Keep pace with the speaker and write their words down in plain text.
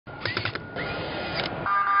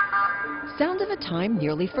sound of a time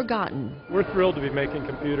nearly forgotten. We're thrilled to be making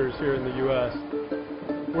computers here in the U.S.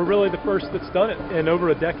 We're really the first that's done it in over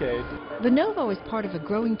a decade. Lenovo is part of a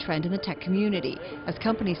growing trend in the tech community, as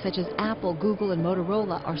companies such as Apple, Google, and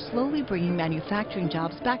Motorola are slowly bringing manufacturing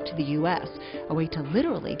jobs back to the U.S., a way to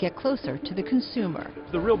literally get closer to the consumer.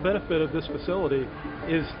 The real benefit of this facility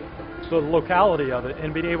is the locality of it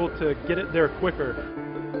and being able to get it there quicker.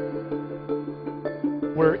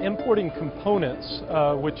 We're importing components,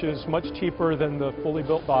 which is much cheaper than the fully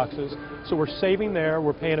built boxes, so we're saving there,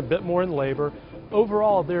 we're paying a bit more in labor.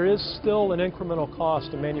 Overall, there is still an incremental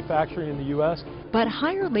cost to manufacturing in the U.S. But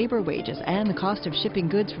higher labor wages and the cost of shipping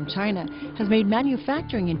goods from China has made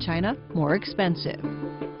manufacturing in China more expensive.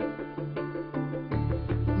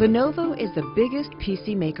 Lenovo is the biggest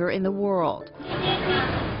PC maker in the world.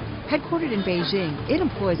 Headquartered in Beijing, it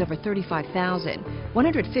employs over 35,000,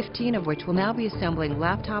 115 of which will now be assembling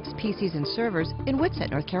laptops, PCs, and servers in Whitsett,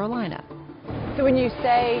 North Carolina. So when you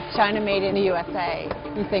say China made in the USA,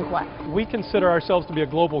 you think what? We consider ourselves to be a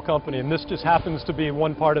global company, and this just happens to be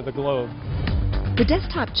one part of the globe. The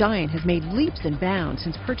desktop giant has made leaps and bounds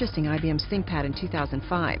since purchasing IBM's ThinkPad in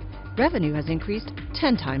 2005. Revenue has increased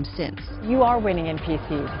 10 times since. You are winning in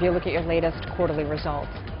PCs if you look at your latest quarterly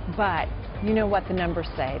results. But you know what the numbers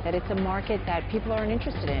say, that it's a market that people aren't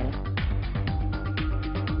interested in.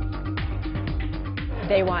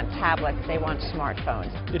 They want tablets, they want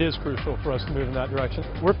smartphones. It is crucial for us to move in that direction.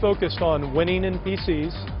 We're focused on winning in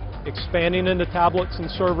PCs, expanding into tablets and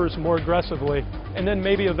servers more aggressively, and then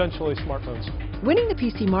maybe eventually smartphones. Winning the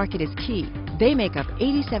PC market is key. They make up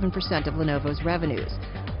 87% of Lenovo's revenues.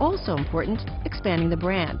 Also important, expanding the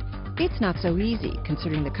brand. It's not so easy,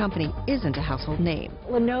 considering the company isn't a household name.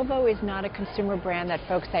 Lenovo is not a consumer brand that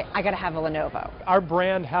folks say, I gotta have a Lenovo. Our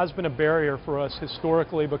brand has been a barrier for us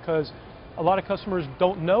historically because a lot of customers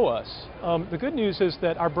don't know us. The good news is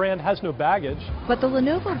that our brand has no baggage. But the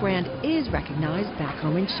Lenovo brand is recognized back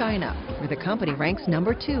home in China, where the company ranks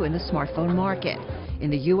 #2 in the smartphone market. In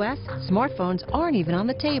the U.S., smartphones aren't even on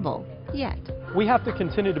the table, yet. We have to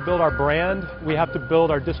continue to build our brand, we have to build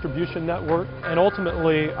our distribution network, and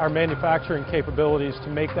ultimately our manufacturing capabilities to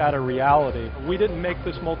make that a reality. We didn't make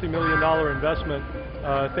this multi-million-dollar investment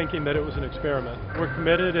thinking that it was an experiment. We're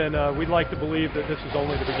committed, and we'd like to believe that this is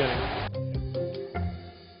only the beginning.